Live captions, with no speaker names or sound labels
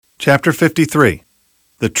Chapter 53.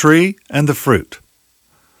 The Tree and the Fruit.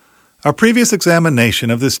 Our previous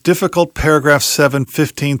examination of this difficult paragraph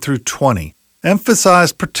 7:15 through 20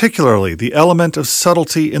 emphasized particularly the element of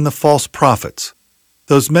subtlety in the false prophets,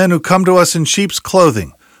 those men who come to us in sheep's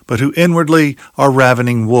clothing, but who inwardly are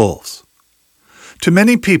ravening wolves. To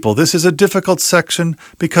many people, this is a difficult section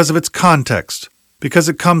because of its context, because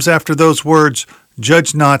it comes after those words,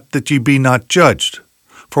 "Judge not that ye be not judged,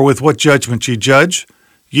 for with what judgment ye judge,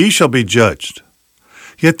 ye shall be judged."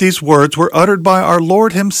 Yet these words were uttered by our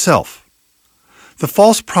Lord himself. The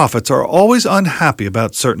false prophets are always unhappy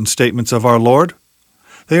about certain statements of our Lord.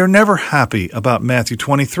 They are never happy about Matthew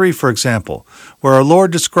 23, for example, where our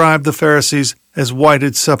Lord described the Pharisees as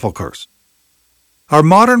whited sepulchres. Our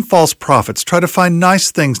modern false prophets try to find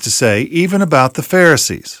nice things to say even about the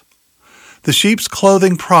Pharisees. The sheep's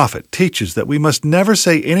clothing prophet teaches that we must never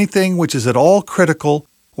say anything which is at all critical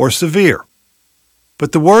or severe.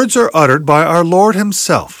 But the words are uttered by our Lord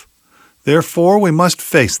himself. Therefore, we must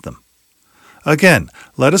face them. Again,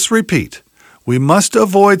 let us repeat, we must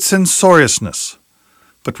avoid censoriousness,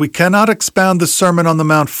 but we cannot expound the Sermon on the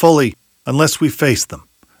Mount fully unless we face them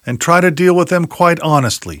and try to deal with them quite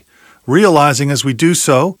honestly, realizing as we do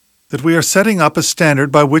so that we are setting up a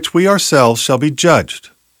standard by which we ourselves shall be judged.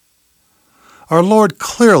 Our Lord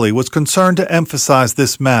clearly was concerned to emphasize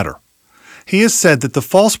this matter. He has said that the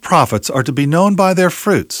false prophets are to be known by their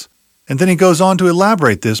fruits, and then he goes on to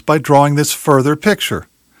elaborate this by drawing this further picture.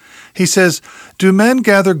 He says, "Do men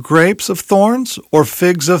gather grapes of thorns or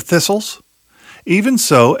figs of thistles? Even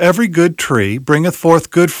so, every good tree bringeth forth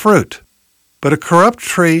good fruit, but a corrupt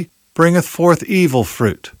tree bringeth forth evil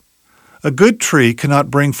fruit. A good tree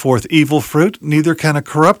cannot bring forth evil fruit, neither can a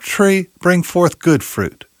corrupt tree bring forth good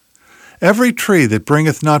fruit. Every tree that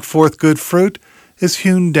bringeth not forth good fruit is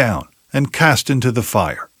hewn down and cast into the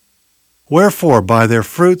fire. Wherefore by their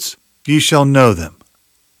fruits ye shall know them."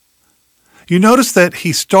 You notice that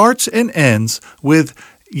he starts and ends with,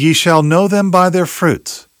 "Ye shall know them by their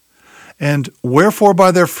fruits," and "Wherefore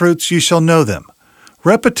by their fruits ye shall know them."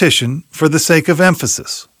 Repetition for the sake of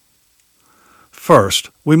emphasis. First,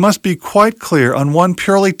 we must be quite clear on one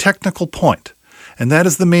purely technical point, and that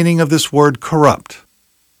is the meaning of this word corrupt.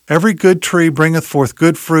 Every good tree bringeth forth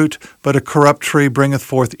good fruit, but a corrupt tree bringeth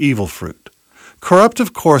forth evil fruit. Corrupt,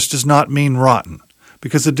 of course, does not mean rotten,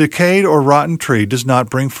 because a decayed or rotten tree does not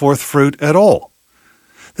bring forth fruit at all.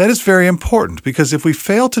 That is very important, because if we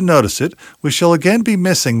fail to notice it, we shall again be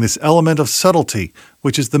missing this element of subtlety,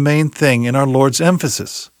 which is the main thing in our Lord's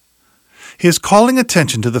emphasis. He is calling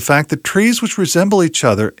attention to the fact that trees which resemble each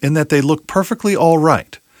other in that they look perfectly all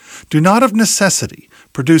right do not of necessity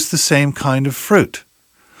produce the same kind of fruit.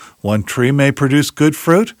 One tree may produce good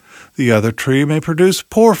fruit, the other tree may produce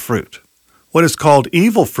poor fruit. What is called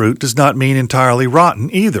evil fruit does not mean entirely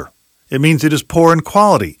rotten either. It means it is poor in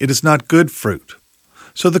quality. It is not good fruit.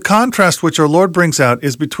 So the contrast which our Lord brings out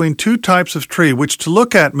is between two types of tree which to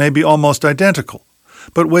look at may be almost identical,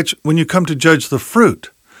 but which, when you come to judge the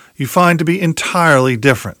fruit, you find to be entirely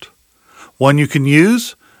different. One you can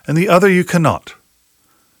use, and the other you cannot.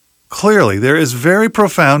 Clearly, there is very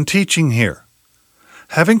profound teaching here.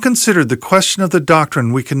 Having considered the question of the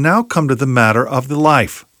doctrine, we can now come to the matter of the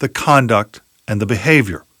life, the conduct, and the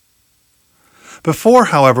behavior. Before,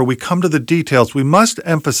 however, we come to the details, we must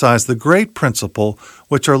emphasize the great principle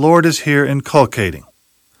which our Lord is here inculcating.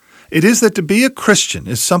 It is that to be a Christian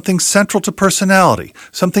is something central to personality,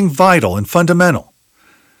 something vital and fundamental.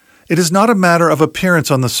 It is not a matter of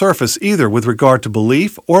appearance on the surface either with regard to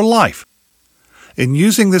belief or life. In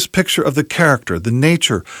using this picture of the character, the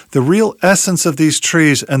nature, the real essence of these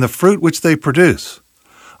trees and the fruit which they produce,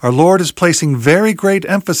 our Lord is placing very great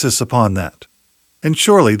emphasis upon that. And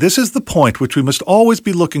surely this is the point which we must always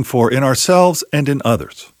be looking for in ourselves and in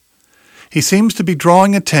others. He seems to be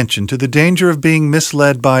drawing attention to the danger of being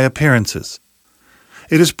misled by appearances.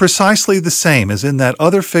 It is precisely the same as in that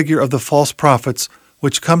other figure of the false prophets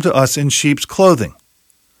which come to us in sheep's clothing.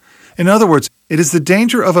 In other words, it is the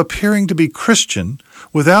danger of appearing to be Christian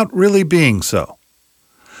without really being so.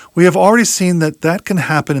 We have already seen that can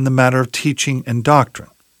happen in the matter of teaching and doctrine.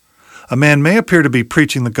 A man may appear to be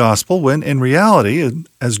preaching the gospel when, in reality,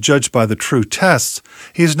 as judged by the true tests,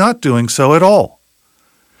 he is not doing so at all.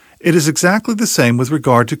 It is exactly the same with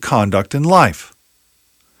regard to conduct in life.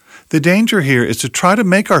 The danger here is to try to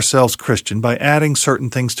make ourselves Christian by adding certain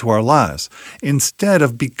things to our lives, instead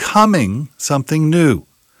of becoming something new.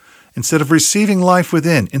 Instead of receiving life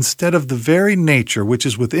within, instead of the very nature which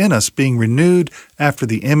is within us being renewed after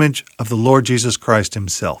the image of the Lord Jesus Christ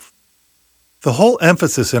himself. The whole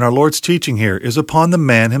emphasis in our Lord's teaching here is upon the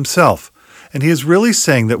man himself, And he is really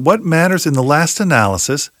saying that what matters in the last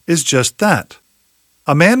analysis is just that.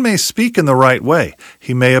 A man may speak in the right way,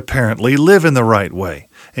 he may apparently live in the right way,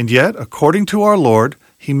 and yet, according to our Lord,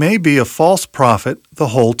 he may be a false prophet the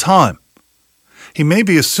whole time. He may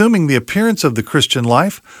be assuming the appearance of the Christian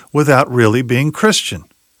life without really being Christian.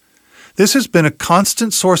 This has been a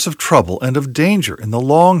constant source of trouble and of danger in the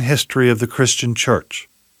long history of the Christian church.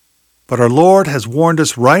 But our Lord has warned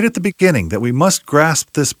us right at the beginning that we must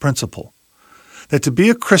grasp this principle, that to be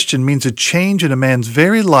a Christian means a change in a man's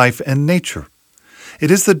very life and nature.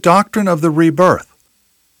 It is the doctrine of the rebirth.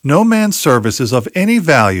 No man's service is of any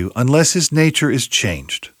value unless his nature is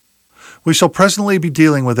changed. We shall presently be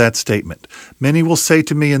dealing with that statement. Many will say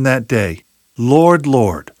to me in that day, Lord,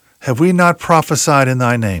 Lord, have we not prophesied in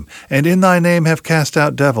thy name, and in thy name have cast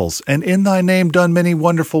out devils, and in thy name done many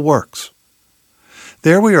wonderful works?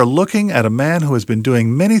 There we are looking at a man who has been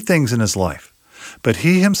doing many things in his life, but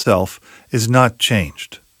he himself is not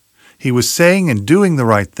changed. He was saying and doing the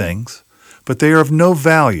right things, but they are of no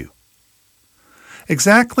value.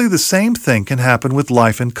 Exactly the same thing can happen with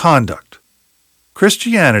life and conduct.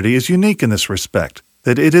 Christianity is unique in this respect,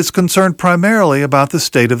 that it is concerned primarily about the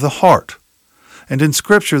state of the heart. And in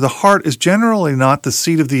Scripture, the heart is generally not the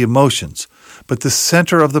seat of the emotions, but the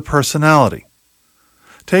center of the personality.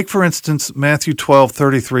 Take, for instance, Matthew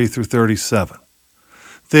 12:33 through 37.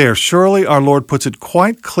 There, surely our Lord puts it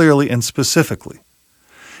quite clearly and specifically.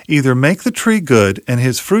 Either make the tree good and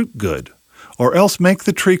his fruit good, or else make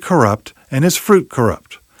the tree corrupt and his fruit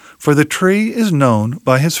corrupt, for the tree is known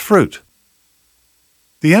by his fruit.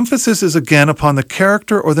 The emphasis is again upon the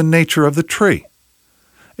character or the nature of the tree.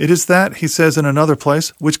 It is that, he says in another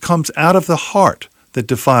place, which comes out of the heart that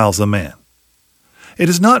defiles a man. It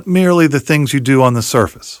is not merely the things you do on the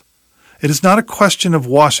surface. It is not a question of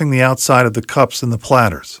washing the outside of the cups and the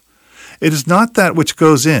platters. It is not that which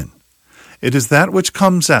goes in. It is that which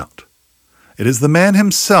comes out. It is the man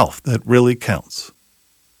himself that really counts.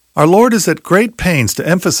 Our Lord is at great pains to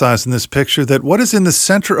emphasize in this picture that what is in the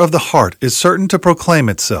center of the heart is certain to proclaim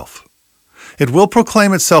itself. It will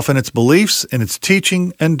proclaim itself in its beliefs, in its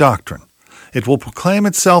teaching and doctrine. It will proclaim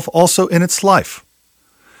itself also in its life.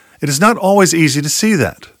 It is not always easy to see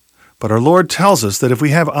that, but our Lord tells us that if we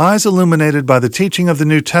have eyes illuminated by the teaching of the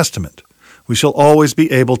New Testament, we shall always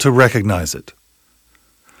be able to recognize it.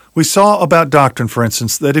 We saw about doctrine, for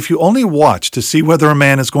instance, that if you only watch to see whether a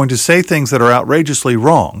man is going to say things that are outrageously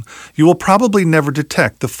wrong, you will probably never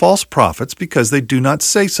detect the false prophets because they do not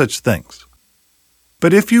say such things.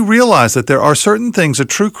 But if you realize that there are certain things a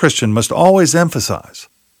true Christian must always emphasize,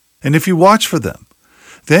 and if you watch for them,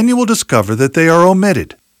 then you will discover that they are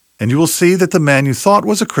omitted, and you will see that the man you thought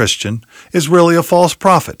was a Christian is really a false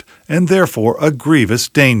prophet, and therefore a grievous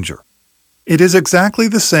danger. It is exactly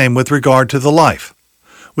the same with regard to the life.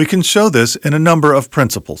 We can show this in a number of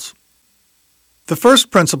principles. The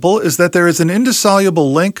first principle is that there is an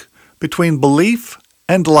indissoluble link between belief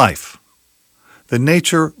and life. The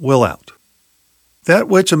nature will out. That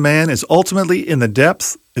which a man is ultimately in the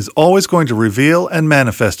depths is always going to reveal and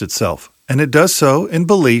manifest itself, and it does so in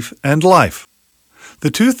belief and life.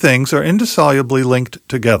 The two things are indissolubly linked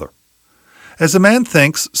together. As a man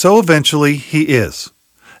thinks, so eventually he is.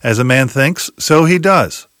 As a man thinks, so he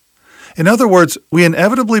does. In other words, we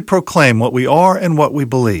inevitably proclaim what we are and what we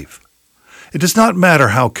believe. It does not matter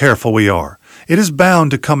how careful we are. It is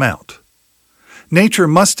bound to come out. Nature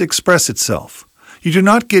must express itself. You do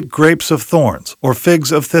not get grapes of thorns or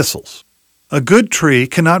figs of thistles. A good tree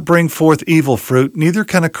cannot bring forth evil fruit, neither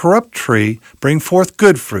can a corrupt tree bring forth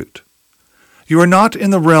good fruit. You are not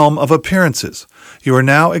in the realm of appearances. You are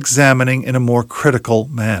now examining in a more critical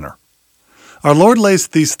manner. Our Lord lays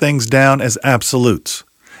these things down as absolutes,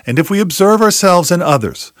 and if we observe ourselves and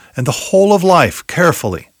others, and the whole of life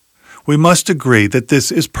carefully, we must agree that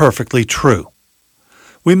this is perfectly true.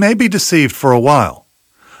 We may be deceived for a while.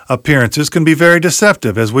 Appearances can be very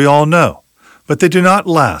deceptive, as we all know, but they do not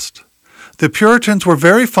last. The Puritans were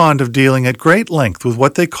very fond of dealing at great length with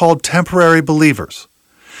what they called temporary believers.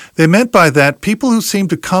 They meant by that people who seemed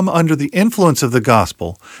to come under the influence of the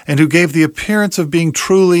gospel and who gave the appearance of being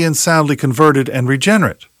truly and soundly converted and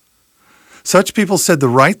regenerate. Such people said the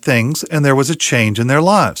right things and there was a change in their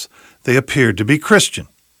lives. They appeared to be Christian.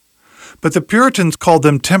 But the Puritans called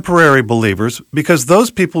them temporary believers because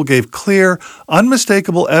those people gave clear,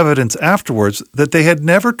 unmistakable evidence afterwards that they had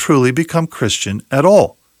never truly become Christian at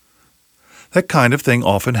all. That kind of thing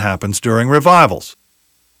often happens during revivals.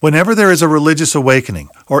 Whenever there is a religious awakening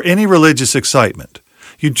or any religious excitement,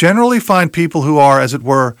 you generally find people who are, as it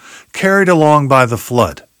were, carried along by the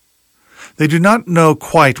flood. They do not know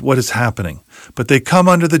quite what is happening, but they come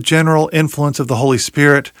under the general influence of the Holy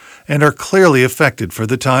Spirit and are clearly affected for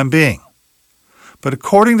the time being. But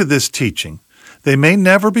according to this teaching, they may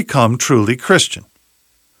never become truly Christian.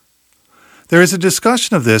 There is a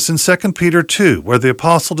discussion of this in 2 Peter 2, where the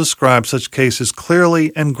apostle describes such cases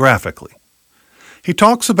clearly and graphically. He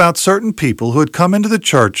talks about certain people who had come into the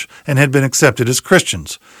church and had been accepted as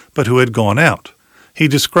Christians, but who had gone out. He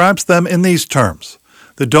describes them in these terms: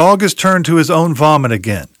 the dog is turned to his own vomit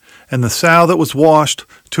again, and the sow that was washed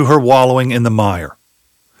to her wallowing in the mire.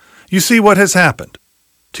 You see what has happened.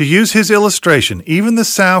 To use his illustration, even the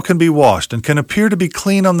sow can be washed and can appear to be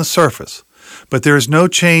clean on the surface, but there is no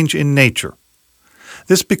change in nature.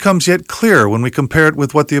 This becomes yet clearer when we compare it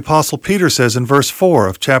with what the Apostle Peter says in verse 4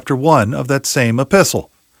 of chapter 1 of that same epistle.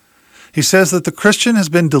 He says that the Christian has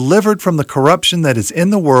been delivered from the corruption that is in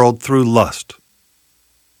the world through lust.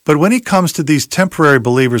 But when he comes to these temporary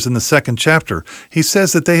believers in the second chapter, he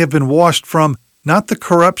says that they have been washed from not the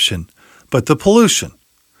corruption, but the pollution.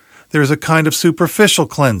 There is a kind of superficial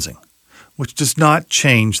cleansing, which does not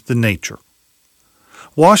change the nature.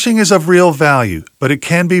 Washing is of real value, but it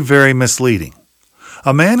can be very misleading.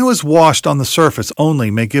 A man who is washed on the surface only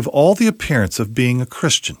may give all the appearance of being a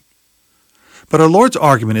Christian. But our Lord's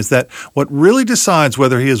argument is that what really decides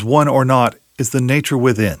whether he is one or not is the nature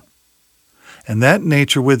within. And that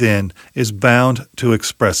nature within is bound to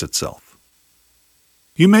express itself.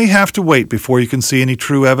 You may have to wait before you can see any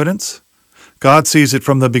true evidence. God sees it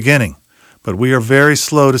from the beginning, but we are very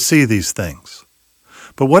slow to see these things.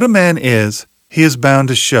 But what a man is, he is bound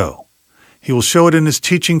to show. He will show it in his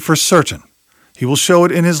teaching for certain. He will show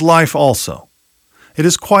it in his life also. It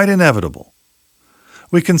is quite inevitable.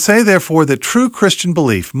 We can say, therefore, that true Christian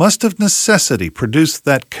belief must of necessity produce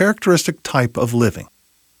that characteristic type of living.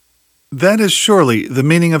 That is surely the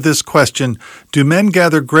meaning of this question, do men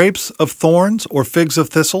gather grapes of thorns or figs of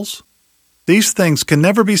thistles? These things can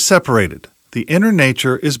never be separated. The inner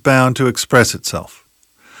nature is bound to express itself.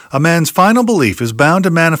 A man's final belief is bound to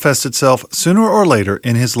manifest itself sooner or later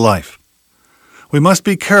in his life. We must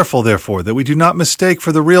be careful, therefore, that we do not mistake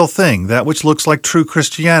for the real thing that which looks like true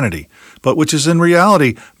Christianity, but which is in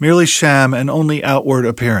reality merely sham and only outward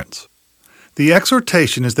appearance. The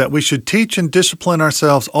exhortation is that we should teach and discipline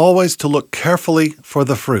ourselves always to look carefully for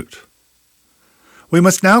the fruit. We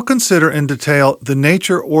must now consider in detail the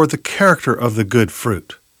nature or the character of the good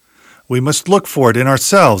fruit. We must look for it in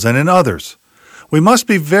ourselves and in others. We must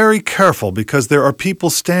be very careful because there are people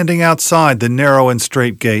standing outside the narrow and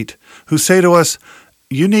strait gate who say to us,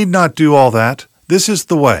 "You need not do all that. This is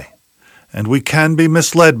the way." And we can be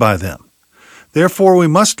misled by them. Therefore, we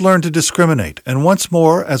must learn to discriminate, and once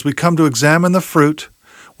more, as we come to examine the fruit,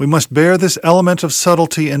 we must bear this element of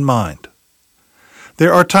subtlety in mind.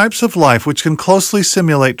 There are types of life which can closely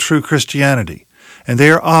simulate true Christianity, and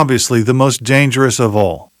they are obviously the most dangerous of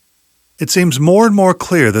all. It seems more and more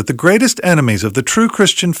clear that the greatest enemies of the true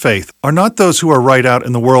Christian faith are not those who are right out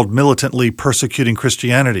in the world militantly persecuting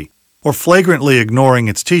Christianity or flagrantly ignoring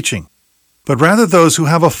its teaching, but rather those who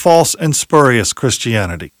have a false and spurious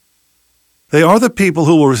Christianity. They are the people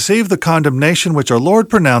who will receive the condemnation which our Lord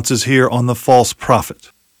pronounces here on the false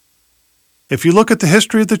prophet. If you look at the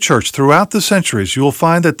history of the church throughout the centuries, you will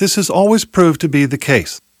find that this has always proved to be the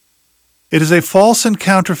case. It is a false and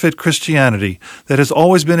counterfeit Christianity that has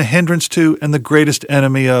always been a hindrance to and the greatest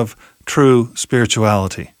enemy of true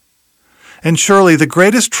spirituality. And surely the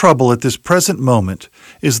greatest trouble at this present moment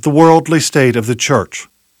is the worldly state of the church.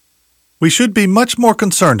 We should be much more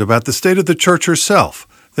concerned about the state of the church herself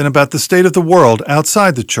than about the state of the world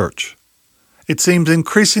outside the church. It seems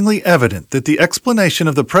increasingly evident that the explanation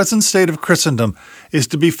of the present state of Christendom is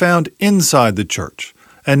to be found inside the church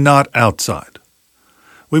and not outside.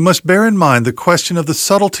 We must bear in mind the question of the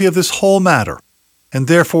subtlety of this whole matter, and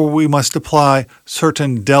therefore we must apply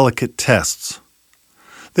certain delicate tests.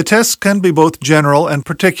 The tests can be both general and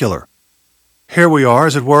particular. Here we are,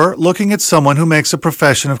 as it were, looking at someone who makes a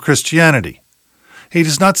profession of Christianity. He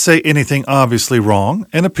does not say anything obviously wrong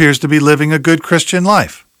and appears to be living a good Christian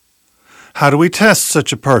life. How do we test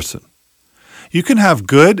such a person? You can have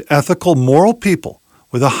good, ethical, moral people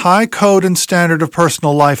with a high code and standard of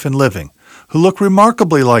personal life and living, who look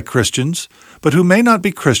remarkably like Christians, but who may not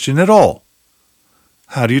be Christian at all.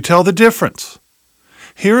 How do you tell the difference?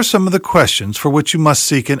 Here are some of the questions for which you must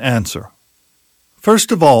seek an answer.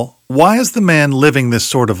 First of all, why is the man living this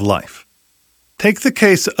sort of life? Take the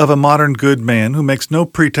case of a modern good man who makes no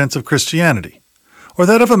pretense of Christianity, or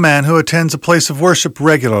that of a man who attends a place of worship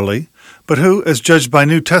regularly, but who, as judged by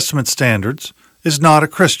New Testament standards, is not a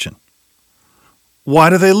Christian. Why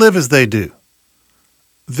do they live as they do?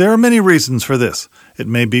 There are many reasons for this. It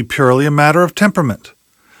may be purely a matter of temperament.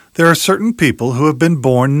 There are certain people who have been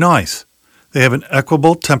born nice. They have an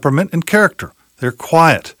equable temperament and character. They're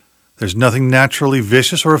quiet. There's nothing naturally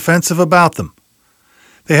vicious or offensive about them.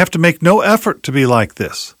 They have to make no effort to be like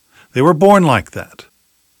this. They were born like that.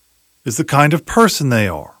 It is the kind of person they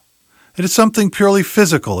are. It is something purely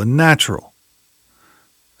physical and natural.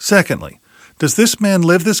 Secondly, does this man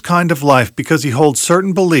live this kind of life because he holds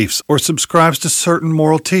certain beliefs or subscribes to certain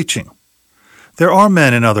moral teaching? There are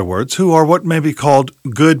men, in other words, who are what may be called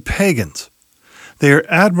good pagans. They are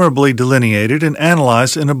admirably delineated and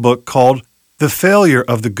analyzed in a book called The Failure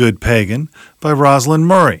of the Good Pagan by Rosalind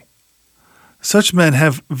Murray. Such men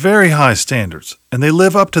have very high standards, and they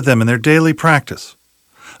live up to them in their daily practice.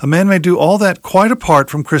 A man may do all that quite apart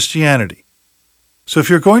from Christianity. So if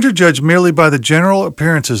you're going to judge merely by the general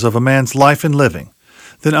appearances of a man's life and living,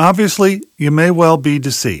 then obviously you may well be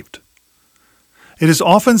deceived. It is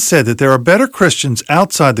often said that there are better Christians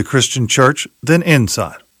outside the Christian church than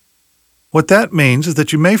inside. What that means is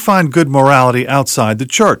that you may find good morality outside the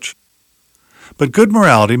church. But good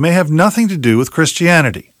morality may have nothing to do with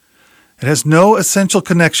Christianity. It has no essential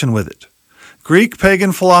connection with it. Greek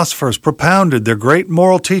pagan philosophers propounded their great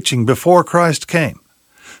moral teaching before Christ came.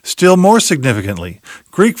 Still more significantly,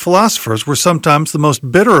 Greek philosophers were sometimes the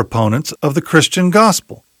most bitter opponents of the Christian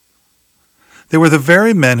gospel. They were the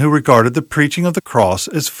very men who regarded the preaching of the cross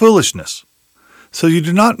as foolishness. So you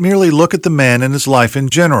do not merely look at the man and his life in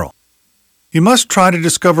general. You must try to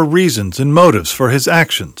discover reasons and motives for his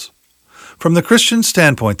actions. From the Christian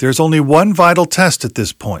standpoint, there is only one vital test at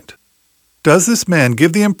this point. Does this man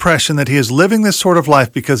give the impression that he is living this sort of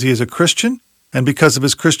life because he is a Christian and because of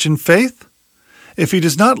his Christian faith? If he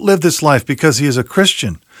does not live this life because he is a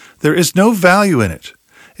Christian, there is no value in it.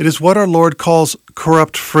 It is what our Lord calls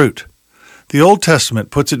corrupt fruit. The Old Testament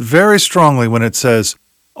puts it very strongly when it says,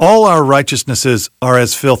 "All our righteousnesses are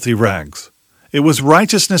as filthy rags." It was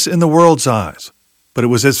righteousness in the world's eyes, but it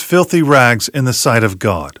was as filthy rags in the sight of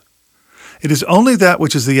God. It is only that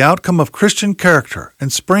which is the outcome of Christian character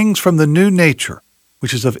and springs from the new nature,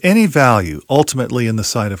 which is of any value ultimately in the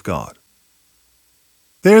sight of God.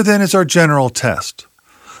 There then is our general test.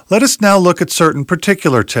 Let us now look at certain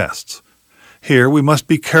particular tests. Here we must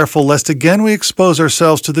be careful lest again we expose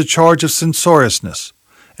ourselves to the charge of censoriousness,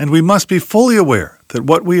 and we must be fully aware that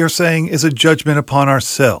what we are saying is a judgment upon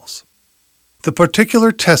ourselves. The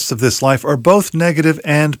particular tests of this life are both negative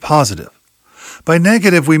and positive. By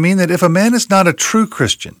negative, we mean that if a man is not a true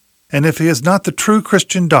Christian, and if he has not the true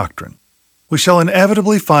Christian doctrine, we shall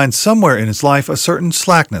inevitably find somewhere in his life a certain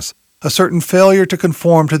slackness, a certain failure to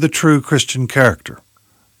conform to the true Christian character.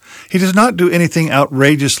 He does not do anything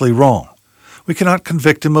outrageously wrong. We cannot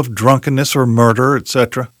convict him of drunkenness or murder,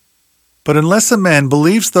 etc. But unless a man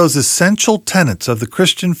believes those essential tenets of the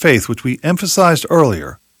Christian faith which we emphasized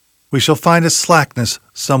earlier, we shall find a slackness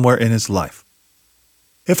somewhere in his life.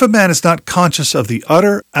 If a man is not conscious of the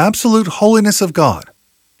utter, absolute holiness of God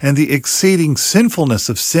and the exceeding sinfulness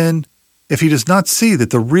of sin, if he does not see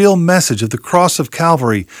that the real message of the cross of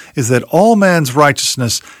Calvary is that all man's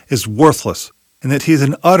righteousness is worthless and that he is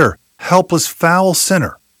an utter, helpless, foul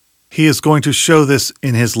sinner, he is going to show this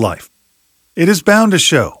in his life. It is bound to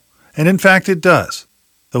show, and in fact it does,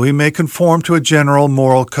 though he may conform to a general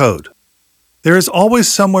moral code. There is always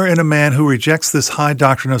somewhere in a man who rejects this high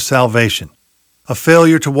doctrine of salvation, a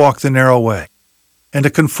failure to walk the narrow way, and a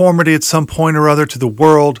conformity at some point or other to the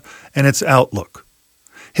world and its outlook.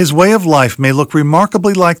 His way of life may look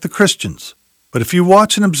remarkably like the Christian's, but if you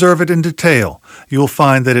watch and observe it in detail, you will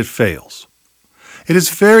find that it fails. It is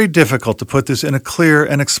very difficult to put this in a clear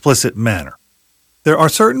and explicit manner. There are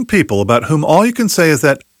certain people about whom all you can say is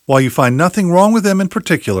that, while you find nothing wrong with them in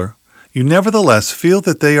particular, you nevertheless feel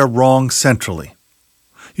that they are wrong centrally.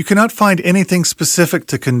 You cannot find anything specific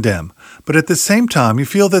to condemn, but at the same time you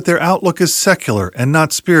feel that their outlook is secular and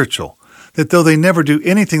not spiritual, that though they never do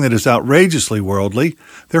anything that is outrageously worldly,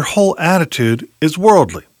 their whole attitude is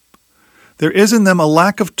worldly. There is in them a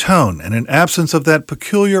lack of tone and an absence of that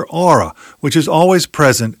peculiar aura which is always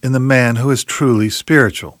present in the man who is truly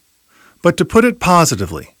spiritual. But to put it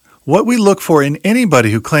positively, what we look for in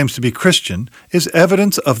anybody who claims to be Christian is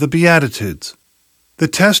evidence of the Beatitudes. The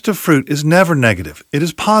test of fruit is never negative, it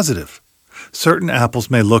is positive. Certain apples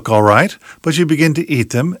may look all right, but you begin to eat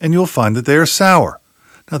them and you'll find that they are sour.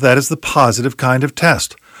 Now that is the positive kind of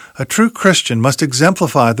test. A true Christian must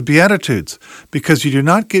exemplify the Beatitudes, because you do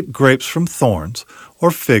not get grapes from thorns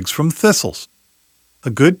or figs from thistles. A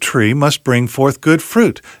good tree must bring forth good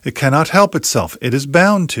fruit. It cannot help itself. It is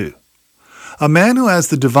bound to. A man who has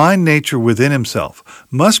the divine nature within himself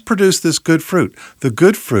must produce this good fruit, the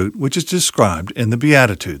good fruit which is described in the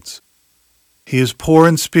Beatitudes. He is poor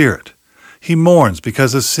in spirit. He mourns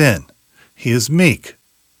because of sin. He is meek.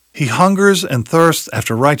 He hungers and thirsts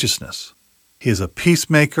after righteousness. He is a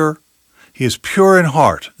peacemaker. He is pure in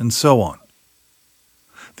heart, and so on.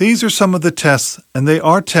 These are some of the tests, and they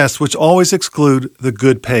are tests which always exclude the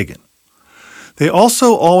good pagan. They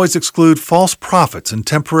also always exclude false prophets and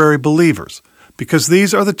temporary believers, because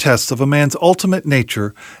these are the tests of a man's ultimate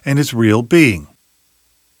nature and his real being.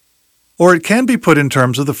 Or it can be put in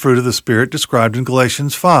terms of the fruit of the Spirit described in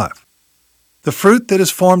Galatians 5. The fruit that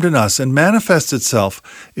is formed in us and manifests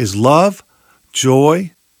itself is love,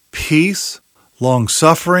 joy, peace,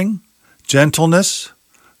 long-suffering, gentleness,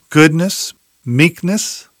 goodness,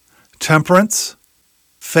 meekness, temperance,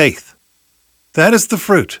 faith. That is the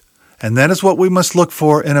fruit, and that is what we must look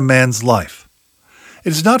for in a man's life.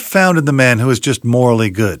 It is not found in the man who is just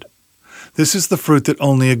morally good. This is the fruit that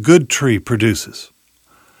only a good tree produces.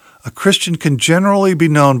 A Christian can generally be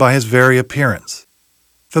known by his very appearance.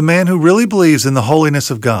 The man who really believes in the holiness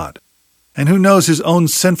of God, and who knows his own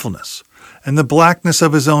sinfulness and the blackness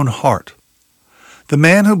of his own heart. The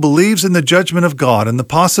man who believes in the judgment of God and the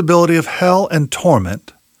possibility of hell and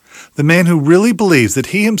torment. The man who really believes that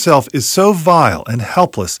he himself is so vile and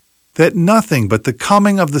helpless that nothing but the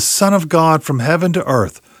coming of the Son of God from heaven to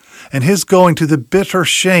earth and his going to the bitter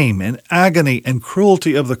shame and agony and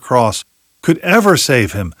cruelty of the cross could ever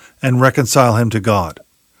save him and reconcile him to God.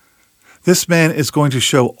 This man is going to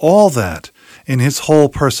show all that in his whole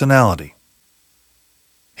personality.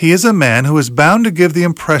 He is a man who is bound to give the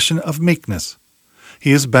impression of meekness.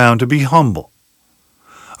 He is bound to be humble.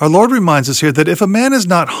 Our Lord reminds us here that if a man is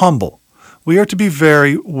not humble, we are to be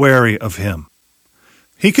very wary of him.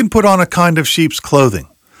 He can put on a kind of sheep's clothing,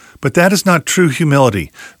 but that is not true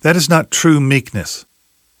humility. That is not true meekness.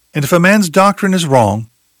 And if a man's doctrine is wrong,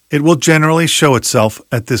 it will generally show itself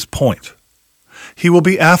at this point. He will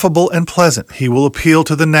be affable and pleasant. He will appeal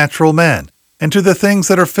to the natural man and to the things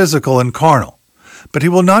that are physical and carnal. But he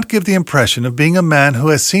will not give the impression of being a man who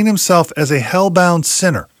has seen himself as a hell-bound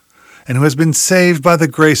sinner and who has been saved by the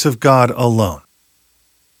grace of God alone.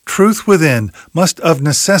 Truth within must of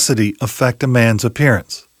necessity affect a man's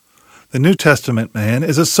appearance. The New Testament man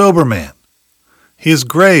is a sober man. He is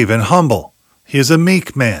grave and humble. He is a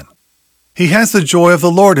meek man. He has the joy of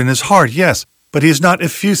the Lord in his heart, yes, but he is not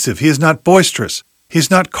effusive. He is not boisterous. He is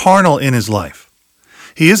not carnal in his life.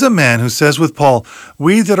 He is a man who says with Paul,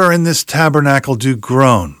 "We that are in this tabernacle do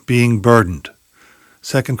groan, being burdened."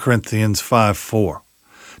 2 Corinthians 5:4.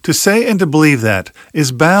 To say and to believe that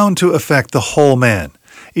is bound to affect the whole man,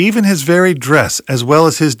 even his very dress as well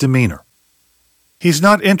as his demeanor. He is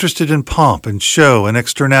not interested in pomp and show and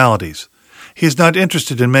externalities. He is not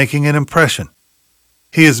interested in making an impression.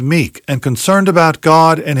 He is meek and concerned about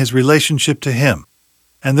God and his relationship to him,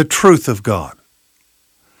 and the truth of God.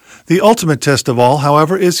 The ultimate test of all,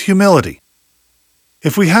 however, is humility.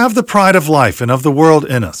 If we have the pride of life and of the world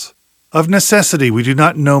in us, of necessity we do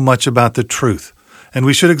not know much about the truth, and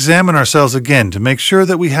we should examine ourselves again to make sure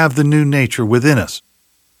that we have the new nature within us.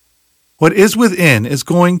 What is within is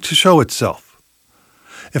going to show itself.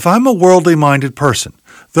 If I'm a worldly-minded person,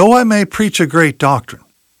 though I may preach a great doctrine,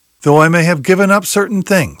 though I may have given up certain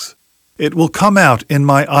things, it will come out in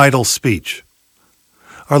my idle speech.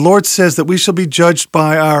 Our Lord says that we shall be judged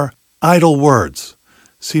by our idle words.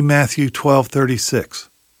 See Matthew 12:36.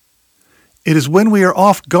 It is when we are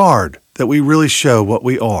off guard that we really show what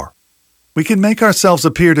we are. We can make ourselves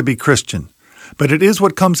appear to be Christian, but it is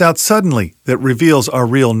what comes out suddenly that reveals our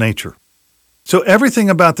real nature. So everything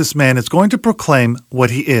about this man is going to proclaim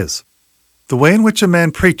what he is. The way in which a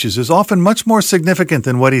man preaches is often much more significant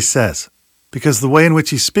than what he says, because the way in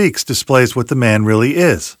which he speaks displays what the man really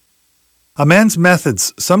is. A man's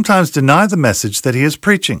methods sometimes deny the message that he is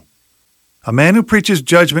preaching. A man who preaches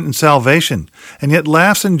judgment and salvation and yet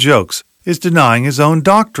laughs and jokes is denying his own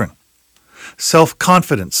doctrine.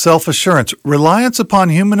 Self-confidence, self-assurance, reliance upon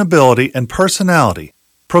human ability and personality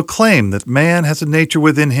proclaim that man has a nature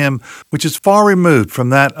within him which is far removed from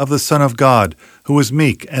that of the Son of God, who is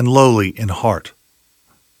meek and lowly in heart.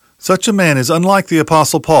 Such a man is unlike the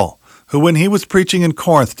Apostle Paul, who when he was preaching in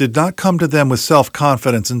Corinth did not come to them with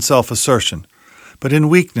self-confidence and self-assertion, but in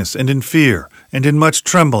weakness and in fear and in much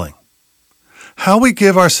trembling. How we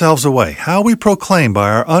give ourselves away, how we proclaim by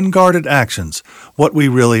our unguarded actions what we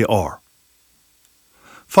really are.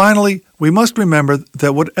 Finally, we must remember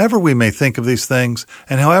that whatever we may think of these things,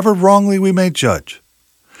 and however wrongly we may judge,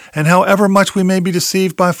 and however much we may be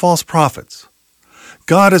deceived by false prophets,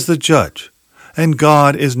 God is the judge, and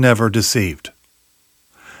God is never deceived.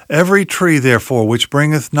 Every tree, therefore, which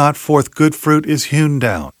bringeth not forth good fruit is hewn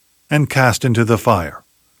down, and cast into the fire.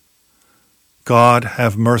 God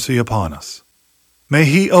have mercy upon us. May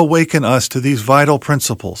He awaken us to these vital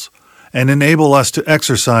principles and enable us to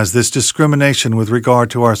exercise this discrimination with regard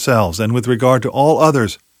to ourselves and with regard to all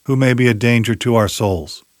others who may be a danger to our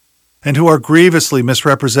souls, and who are grievously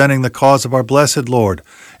misrepresenting the cause of our blessed Lord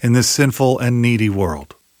in this sinful and needy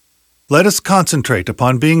world. Let us concentrate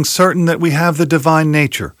upon being certain that we have the divine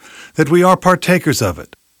nature, that we are partakers of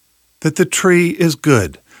it, that the tree is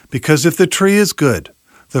good, because if the tree is good,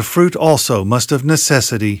 the fruit also must of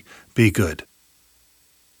necessity be good.